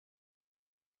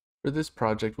For this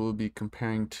project, we'll be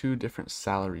comparing two different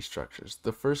salary structures.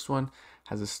 The first one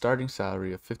has a starting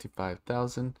salary of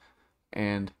 $55,000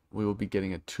 and we will be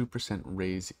getting a 2%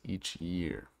 raise each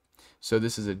year. So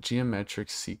this is a geometric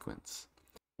sequence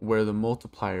where the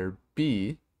multiplier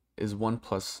B is 1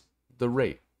 plus the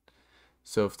rate.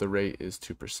 So if the rate is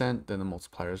 2%, then the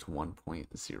multiplier is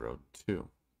 1.02.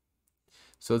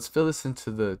 So let's fill this into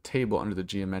the table under the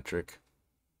geometric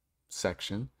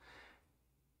section.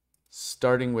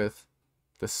 Starting with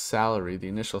the salary, the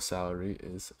initial salary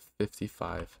is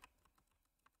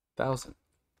 55,000.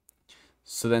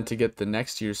 So then to get the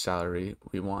next year's salary,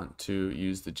 we want to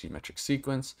use the geometric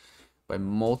sequence by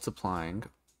multiplying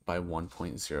by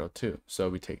 1.02. So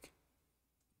we take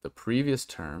the previous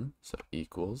term, so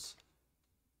equals,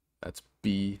 that's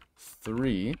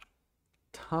B3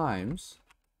 times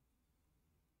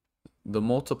the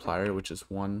multiplier, which is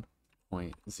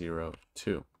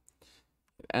 1.02.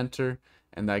 Enter,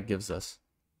 and that gives us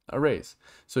a raise.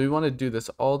 So we want to do this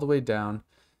all the way down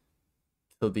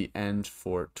till the end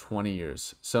for 20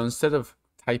 years. So instead of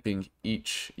typing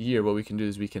each year, what we can do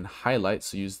is we can highlight,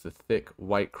 so use the thick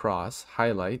white cross,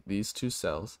 highlight these two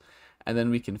cells, and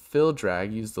then we can fill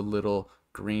drag, use the little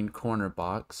green corner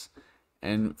box,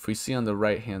 and if we see on the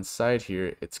right hand side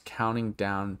here, it's counting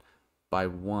down by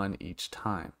 1 each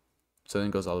time. So then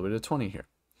it goes all the way to 20 here.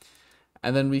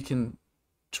 And then we can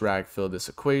drag fill this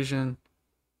equation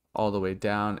all the way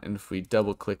down, and if we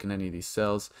double click in any of these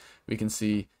cells, we can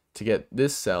see to get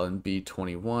this cell in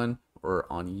B21 or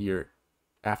on year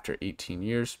after 18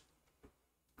 years,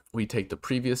 we take the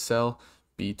previous cell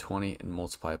B20 and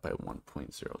multiply it by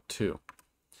 1.02.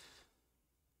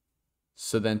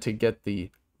 So then to get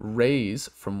the raise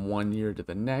from one year to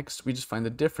the next, we just find the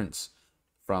difference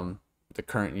from the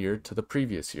current year to the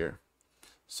previous year.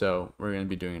 So we're going to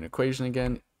be doing an equation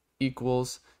again,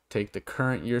 equals, take the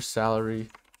current year's salary,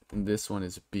 and this one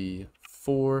is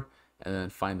B4, and then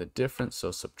find the difference, so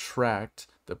subtract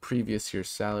the previous year's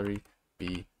salary,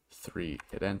 B3,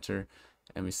 hit enter,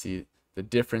 and we see the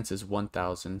difference is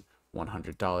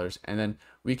 $1,100. And then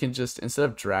we can just, instead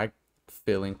of drag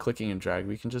filling, clicking and drag,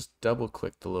 we can just double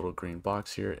click the little green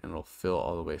box here and it'll fill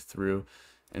all the way through.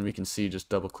 And we can see, just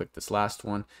double click this last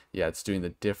one, yeah, it's doing the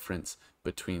difference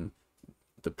between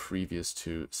the previous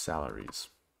two salaries.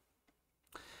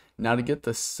 Now to get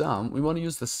the sum, we want to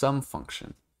use the sum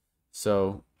function.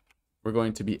 So we're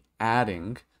going to be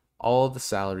adding all the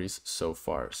salaries so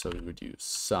far. So we would use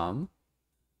sum,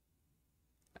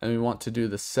 and we want to do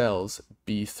the cells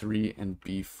B3 and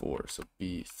B4. So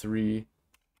B3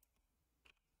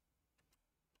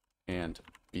 and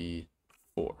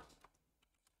B4.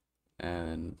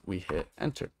 And we hit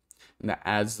enter. And that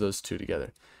adds those two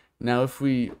together. Now if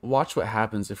we watch what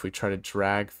happens if we try to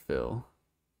drag fill,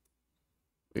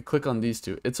 we click on these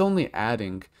two, it's only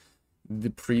adding the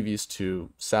previous two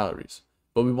salaries,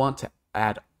 but we want to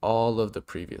add all of the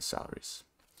previous salaries.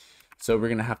 So we're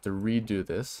going to have to redo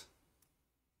this.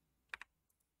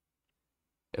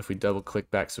 If we double click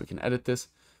back so we can edit this,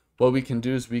 what we can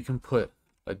do is we can put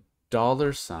a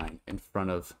 $sign in front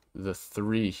of the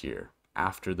 3 here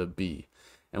after the B.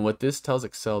 And what this tells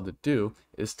Excel to do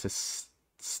is to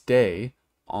stay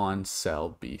on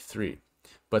cell B3.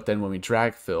 But then when we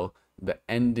drag fill, the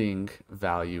ending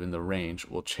value in the range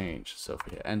will change. So if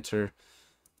we hit enter,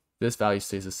 this value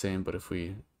stays the same, but if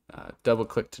we double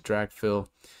click to drag fill,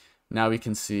 now we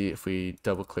can see if we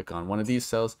double click on one of these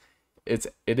cells, it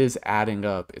is adding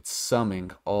up, it's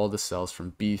summing all the cells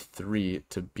from B3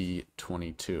 to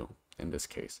B22 in this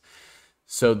case.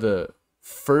 So the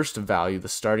first value, the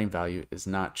starting value, is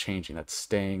not changing, that's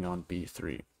staying on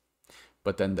B3.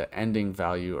 But then the ending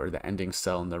value or the ending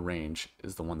cell in the range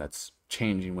is the one that's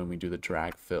changing when we do the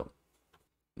drag fill.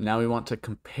 Now we want to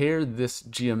compare this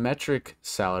geometric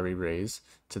salary raise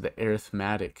to the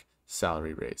arithmetic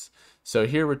salary raise. So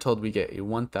here we're told we get a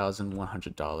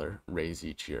 $1,100 raise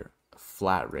each year, a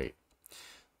flat rate.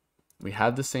 We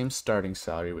have the same starting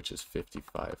salary, which is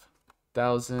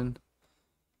 $55,000.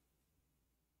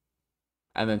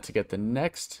 And then to get the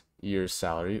next year's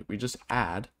salary, we just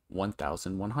add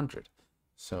 1,100.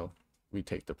 So we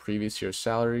take the previous year's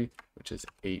salary, which is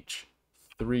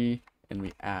H3, and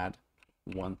we add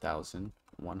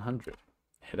 1,100.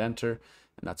 Hit enter, and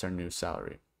that's our new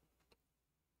salary.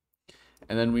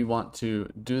 And then we want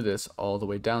to do this all the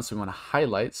way down. So we want to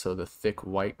highlight, so the thick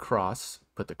white cross,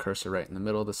 put the cursor right in the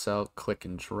middle of the cell, click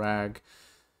and drag,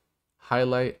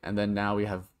 highlight, and then now we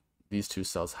have these two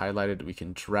cells highlighted. We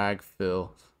can drag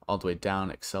fill all the way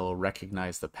down. Excel will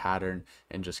recognize the pattern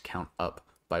and just count up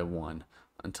by 1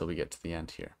 until we get to the end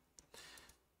here.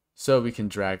 So we can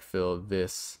drag fill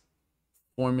this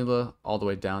formula all the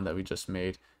way down that we just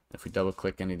made, If we double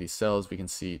click any of these cells, we can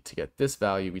see to get this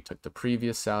value, we took the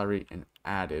previous salary and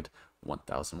added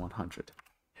 1,100.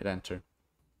 Hit enter.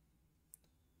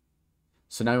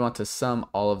 So now we want to sum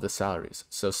all of the salaries.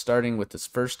 So starting with this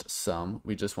first sum,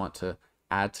 we just want to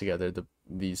add together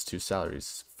these two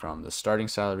salaries from the starting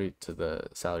salary to the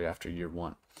salary after year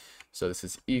 1. So this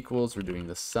is equals, we're doing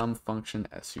the sum function,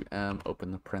 sum,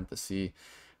 open the parenthesis.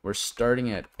 We're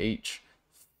starting at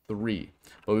H3,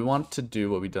 but we want to do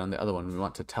what we did on the other one. We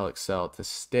want to tell Excel to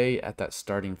stay at that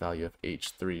starting value of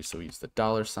H3. So we use the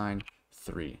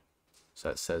 $3. So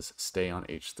that says stay on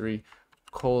H3,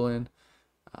 colon.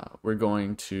 We're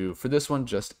going to, for this one,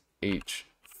 just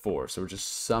H4. So we're just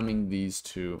summing these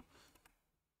two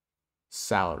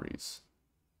salaries,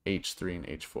 H3 and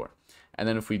H4. And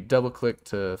then if we double click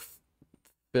to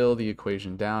fill the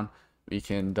equation down, we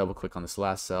can double click on this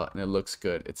last cell and it looks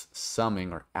good. It's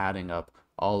summing or adding up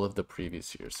all of the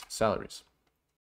previous year's salaries.